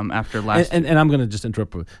months after last. And I'm going to just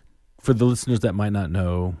interrupt. For the listeners that might not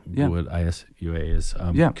know what ISUA is,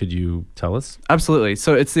 could you tell us? Absolutely.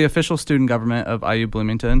 So it's the official student government of IU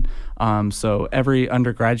Bloomington. So every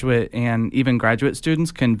undergraduate and even graduate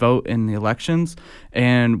students can vote in the elections,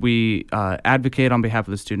 and we advocate on behalf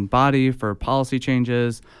of the student body for policy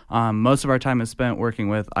changes. Most of our time is spent working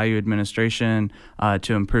with IU administration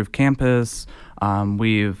to improve campus.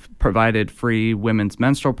 We've provided free women's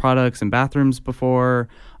menstrual products and bathrooms before.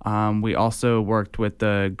 We also worked with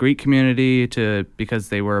the Greek community because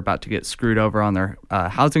they were about to get screwed over on their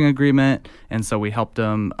housing agreement, and so we helped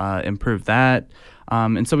them improve that.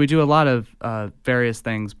 And so we do a lot of various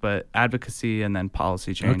things, but advocacy and then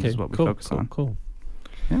policy change is what we focus on. Cool.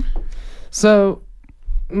 Yeah. So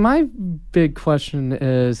my big question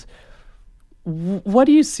is, what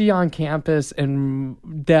do you see on campus and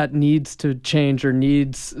that needs to change or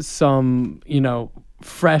needs some,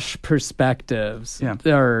 fresh perspectives Yeah.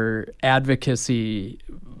 or advocacy,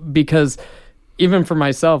 because even for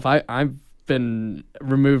myself, I've been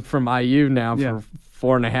removed from IU now for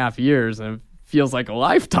 4.5 years, and it feels like a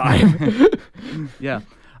lifetime. Yeah.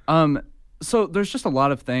 So there's just a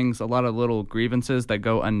lot of things, a lot of little grievances that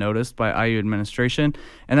go unnoticed by IU administration,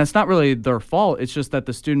 and that's not really their fault. It's just that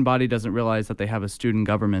the student body doesn't realize that they have a student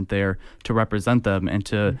government there to represent them and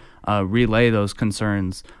to relay those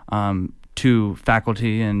concerns to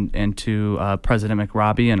faculty and to President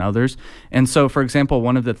McRobbie and others. And so, for example,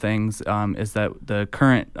 one of the things is that the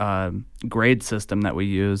current grade system that we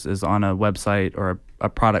use is on a website or a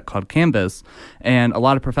product called Canvas, and a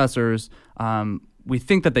lot of professors we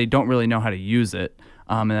think that they don't really know how to use it,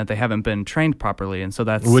 and that they haven't been trained properly. And so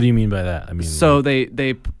that's... What do you mean by that? I mean, so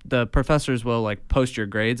the professors will like post your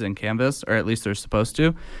grades in Canvas, or at least they're supposed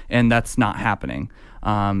to, and that's not happening.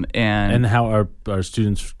 And how are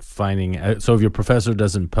students finding? So if your professor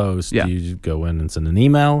doesn't post, do you go in and send an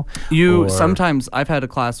email? Sometimes I've had a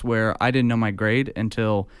class where I didn't know my grade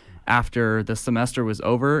until after the semester was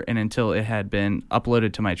over and until it had been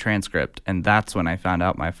uploaded to my transcript, and that's when I found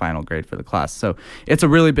out my final grade for the class. So it's a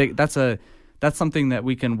really big. That's something that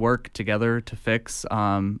we can work together to fix,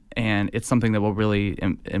 and it's something that will really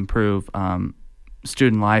improve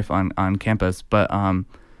student life on campus. But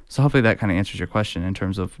so hopefully that kind of answers your question in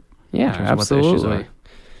terms of absolutely. What the issues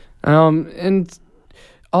are. And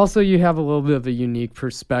also, you have a little bit of a unique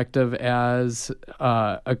perspective as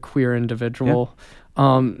a queer individual. Yeah.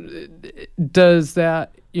 Does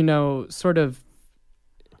that, sort of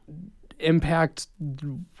impact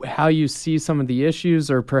how you see some of the issues,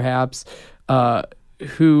 or perhaps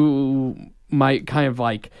who might kind of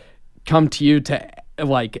like come to you to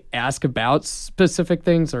like ask about specific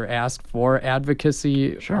things or ask for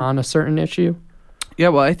advocacy on a certain issue? Yeah,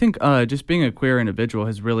 well, I think just being a queer individual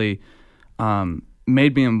has really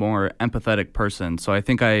made me a more empathetic person. So I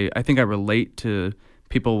think I relate to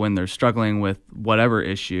people when they're struggling with whatever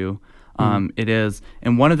issue it is.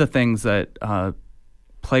 And one of the things that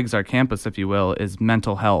plagues our campus, if you will, is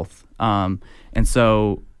mental health. And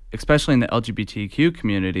so especially in the LGBTQ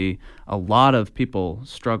community, a lot of people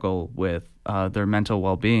struggle with their mental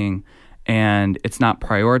well-being, and it's not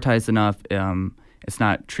prioritized enough. It's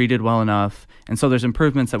not treated well enough. And so there's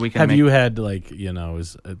improvements that we can make. Have you had,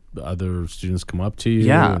 other students come up to you?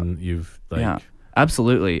 Yeah. And you've, Yeah,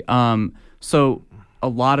 absolutely. So a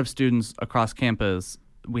lot of students across campus,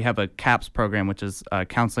 we have a CAPS program, which is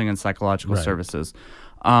Counseling and Psychological Services.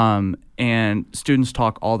 And students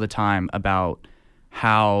talk all the time about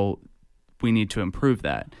how we need to improve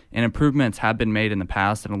that. And improvements have been made in the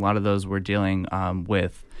past, and a lot of those were dealing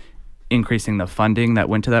with increasing the funding that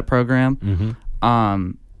went to that program.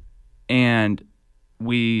 Mm-hmm. And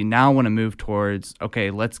we now want to move towards, okay,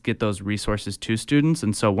 let's get those resources to students.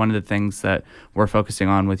 And so one of the things that we're focusing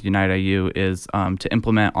on with Unite IU is to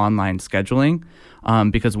implement online scheduling,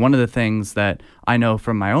 because one of the things that I know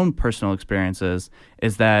from my own personal experiences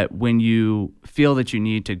is that when you feel that you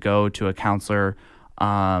need to go to a counselor,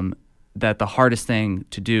 that the hardest thing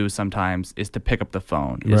to do sometimes is to pick up the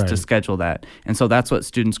phone, is to schedule that. And so that's what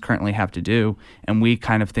students currently have to do. And we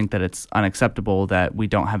kind of think that it's unacceptable that we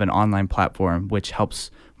don't have an online platform which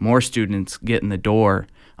helps more students get in the door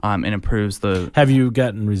and improves the... Have you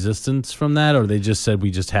gotten resistance from that, or they just said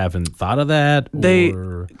we just haven't thought of that?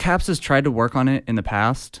 CAPS has tried to work on it in the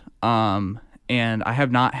past, and I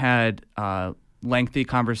have not had lengthy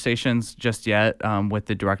conversations just yet with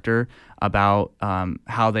the director about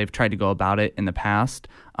how they've tried to go about it in the past.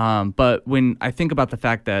 But when I think about the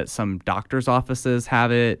fact that some doctors' offices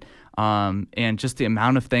have it, and just the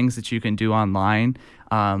amount of things that you can do online,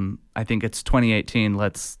 I think it's 2018.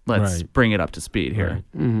 Let's bring it up to speed here.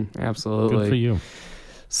 Right. Absolutely. Good for you.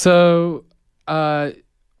 So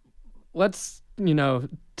let's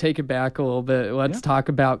take it back a little bit. Let's talk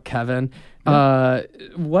about Kevin.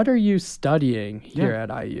 What are you studying here at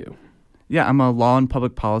IU? Yeah, I'm a law and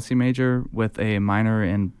public policy major with a minor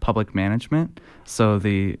in public management. So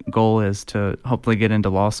the goal is to hopefully get into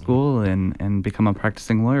law school and become a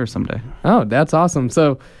practicing lawyer someday. Oh, that's awesome.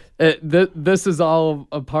 So this is all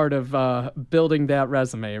a part of building that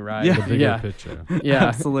resume, right? The bigger picture. Yeah.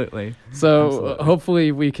 Absolutely. So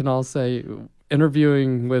hopefully we can all say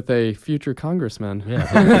interviewing with a future congressman.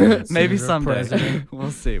 Yeah. Maybe someday. We'll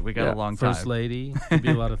see. We got a long time. First lady. Could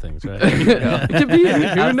be a lot of things, right? It could be.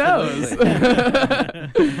 Who knows?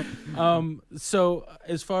 So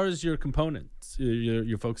as far as your components,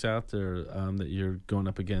 your folks out there that you're going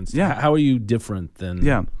up against, Yeah. how are you different than...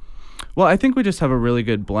 Yeah. Well, I think we just have a really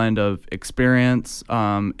good blend of experience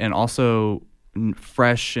and also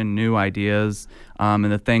fresh and new ideas and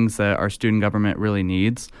the things that our student government really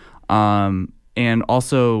needs. And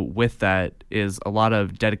also with that is a lot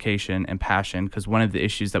of dedication and passion, because one of the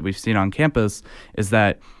issues that we've seen on campus is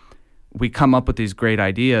that we come up with these great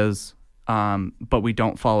ideas, but we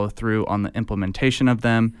don't follow through on the implementation of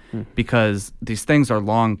them because these things are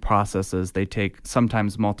long processes. They take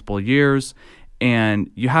sometimes multiple years, and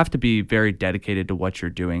you have to be very dedicated to what you're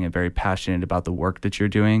doing and very passionate about the work that you're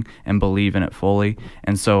doing and believe in it fully.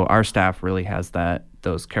 And so our staff really has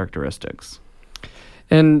those characteristics.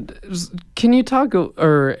 And can you talk,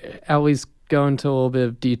 or at least go into a little bit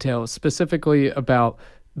of detail specifically about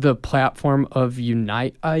the platform of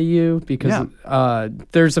Unite IU? Because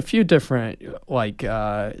there's a few different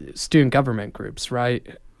student government groups,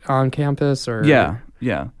 right, on campus? Or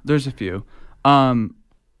yeah, there's a few.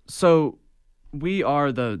 So we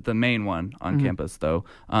are the main one on campus, though.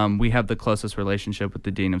 We have the closest relationship with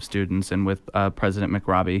the Dean of Students and with President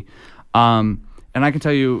McRobbie. And I can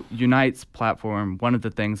tell you, Unite's platform, one of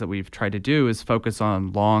the things that we've tried to do is focus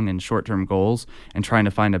on long and short-term goals and trying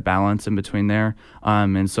to find a balance in between there.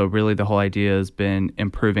 And so really the whole idea has been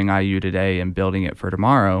improving IU today and building it for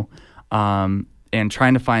tomorrow, and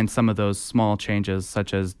trying to find some of those small changes,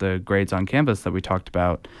 such as the grades on campus that we talked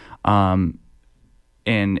about, and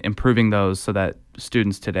improving those so that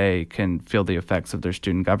students today can feel the effects of their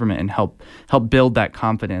student government and help build that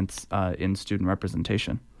confidence in student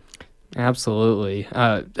representation. Absolutely.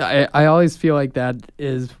 I always feel like that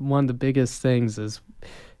is one of the biggest things, is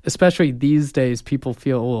especially these days, people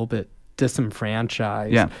feel a little bit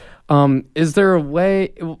disenfranchised. Yeah. Is there a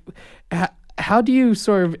way, how do you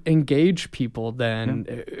sort of engage people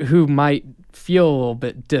then who might feel a little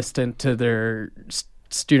bit distant to their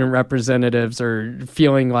student representatives, or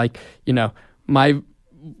feeling like,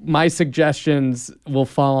 my suggestions will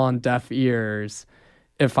fall on deaf ears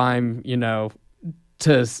if I'm,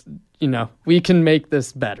 we can make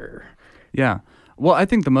this better? Yeah. Well, I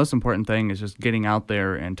think the most important thing is just getting out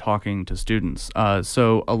there and talking to students.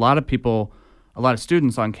 So a lot of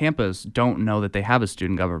students on campus don't know that they have a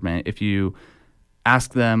student government. If you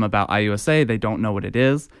ask them about IUSA, they don't know what it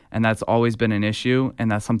is, and that's always been an issue,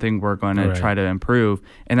 and that's something we're going to try to improve.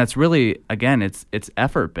 And that's really, again, it's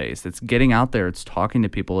effort based. It's getting out there. It's talking to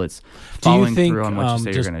people. It's following through on what you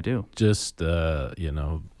say you're going to do. Just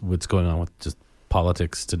what's going on with just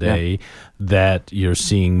politics today, that you're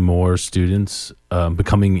seeing more students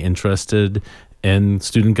becoming interested in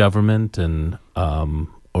student government, and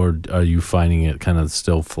or are you finding it kind of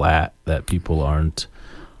still flat, that people aren't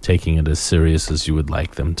taking it as serious as you would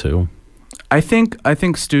like them to? I think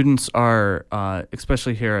students are,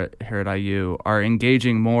 especially here at IU, are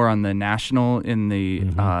engaging more on the national in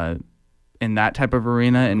that type of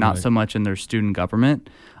arena, and not so much in their student government.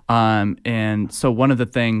 And so one of the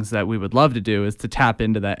things that we would love to do is to tap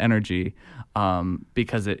into that energy,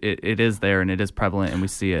 because it is there and it is prevalent, and we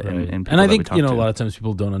see it in people. And I think that we talk to. a lot of times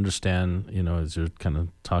people don't understand, as you're kind of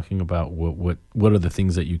talking about what are the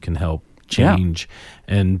things that you can help change,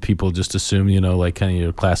 and people just assume, like kind of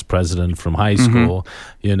your class president from high school,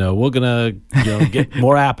 we're gonna get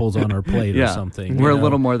more apples on our plate or something. We're a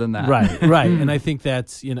little more than that, right. And I think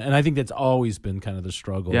that's always been kind of the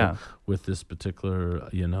struggle with this particular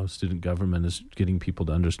student government, is getting people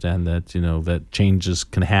to understand that that changes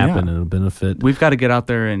can happen and it'll benefit. We've got to get out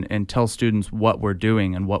there and tell students what we're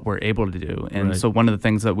doing and what we're able to do. And so one of the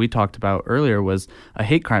things that we talked about earlier was a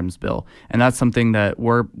hate crimes bill, and that's something that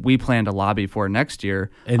we plan to lobby for next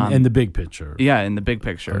year. In the big picture. Yeah, in the big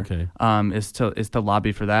picture. Okay. Is to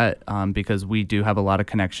lobby for that, because we do have a lot of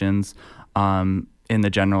connections in the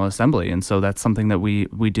General Assembly, and so that's something that we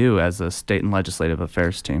do as a state and legislative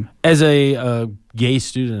affairs team. As a gay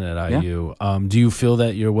student at IU, do you feel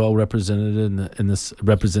that you're well represented in this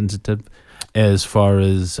representative, as far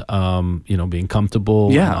as being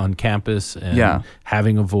comfortable on campus and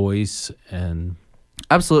having a voice? And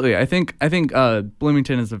absolutely, I think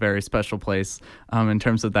Bloomington is a very special place in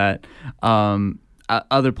terms of that.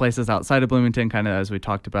 Other places outside of Bloomington, kind of as we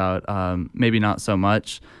talked about, maybe not so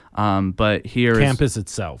much. But here campus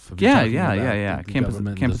itself.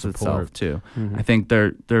 Campus itself too. Mm-hmm. I think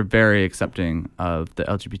they're very accepting of the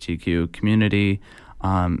LGBTQ community,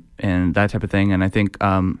 and that type of thing. And I think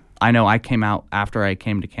I know I came out after I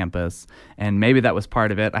came to campus, and maybe that was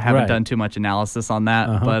part of it. I haven't done too much analysis on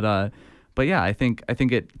that, But yeah, I think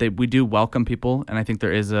we do welcome people, and I think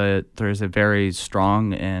there is a very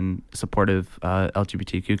strong and supportive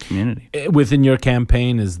LGBTQ community within your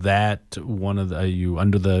campaign. Is that one of are you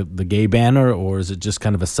under the gay banner, or is it just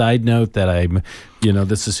kind of a side note that I'm,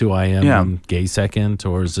 this is who I am, I'm gay second,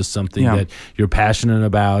 or is this something that you're passionate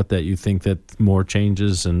about, that you think that more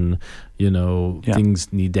changes and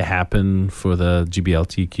things need to happen for the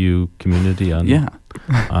GBLTQ community on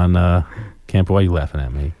campus? Why are you laughing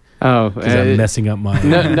at me? Oh, I'm messing up my...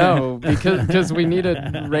 No, because we needed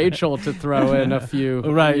Rachel to throw in a few...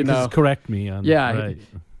 Right, correct me on... Yeah, right.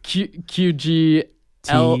 QG...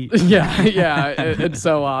 and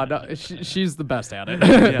so on. She's the best at it.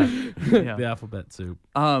 The alphabet soup.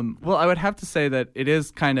 Well, I would have to say that it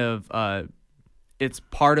is kind of... it's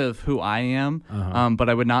part of who I am, but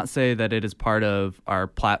I would not say that it is part of our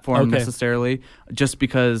platform necessarily, just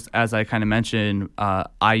because, as I kind of mentioned,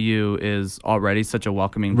 IU is already such a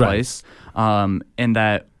welcoming place, and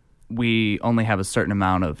that we only have a certain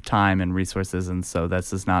amount of time and resources, and so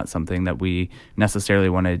this is not something that we necessarily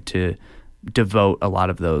wanted to devote a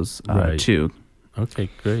lot of those to. Okay,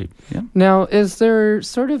 great. Yeah. Now, is there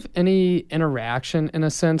sort of any interaction, in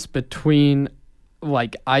a sense, between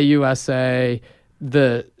like IUSA,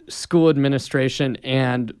 the school administration,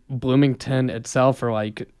 and Bloomington itself, or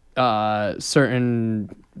like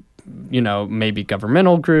certain, maybe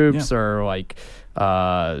governmental groups or like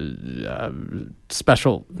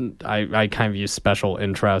special, I kind of use special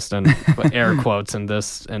interest and air quotes in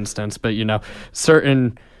this instance, but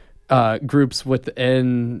certain groups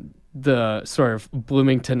within the sort of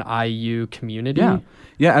Bloomington IU community?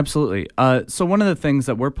 Yeah, absolutely. So one of the things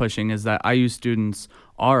that we're pushing is that IU students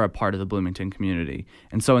are a part of the Bloomington community.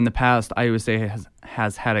 And so in the past, IUSA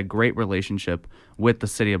has had a great relationship with the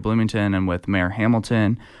city of Bloomington and with Mayor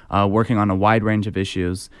Hamilton, working on a wide range of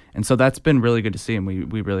issues. And so that's been really good to see, and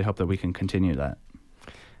we really hope that we can continue that.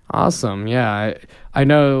 Awesome. Yeah. I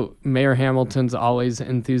know Mayor Hamilton's always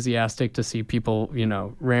enthusiastic to see people,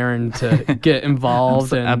 raring to get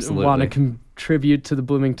involved and want to contribute to the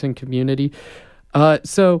Bloomington community.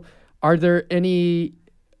 So are there any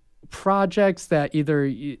projects that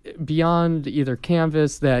beyond either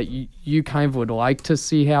Canvas that you kind of would like to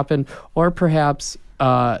see happen, or perhaps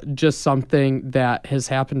just something that has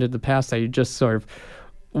happened in the past that you just sort of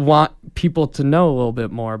want people to know a little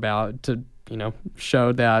bit more about, to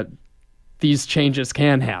show that these changes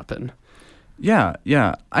can happen? Yeah.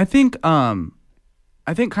 I think kind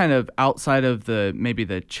of outside of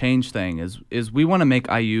the change thing is we want to make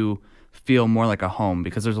IU feel more like a home,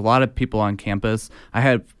 because there's a lot of people on campus. I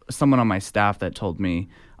had someone on my staff that told me,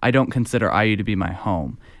 I don't consider IU to be my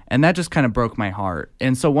home. And that just kind of broke my heart.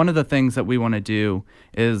 And so one of the things that we want to do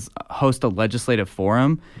is host a legislative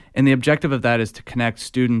forum. And the objective of that is to connect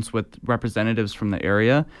students with representatives from the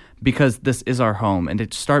area, because this is our home, and to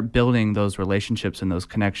start building those relationships and those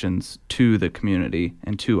connections to the community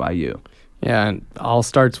and to IU. Yeah, and all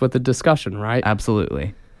starts with a discussion, right?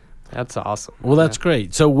 Absolutely. That's awesome. Well, that's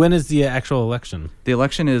great. So when is the actual election? The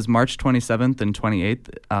election is March 27th and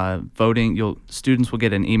 28th. Voting, students will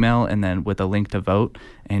get an email and then with a link to vote,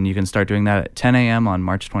 and you can start doing that at 10 a.m. on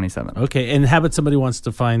March 27th. Okay, and how about somebody wants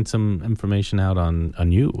to find some information out on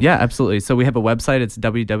you? Yeah, absolutely. So we have a website. It's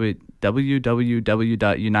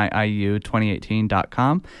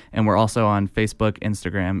www.uniteiu2018.com, and we're also on Facebook,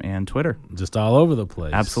 Instagram, and Twitter. Just all over the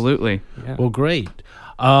place. Absolutely. Yeah. Well, great.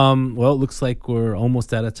 Well, it looks like we're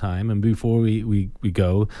almost out of time. And before we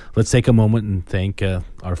go, let's take a moment and thank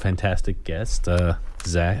our fantastic guest,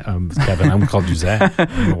 Zach. Kevin, I'm called you Zach. I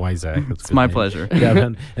don't know why Zach. That's it's my pleasure.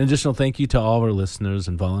 Kevin. An additional thank you to all our listeners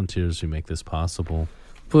and volunteers who make this possible.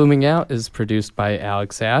 Blooming Out is produced by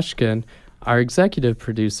Alex Ashkin. Our executive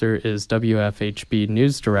producer is WFHB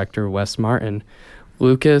News Director Wes Martin.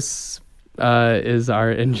 Lucas is our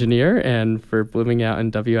engineer, and for Blooming Out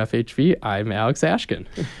and WFHV, I'm Alex Ashkin.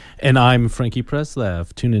 And I'm Frankie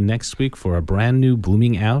Preslav. Tune in next week for a brand new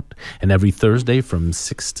Blooming Out, and every Thursday from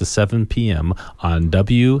 6 to 7 p.m. on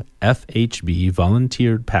WFHB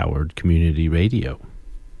Volunteer-Powered Community Radio.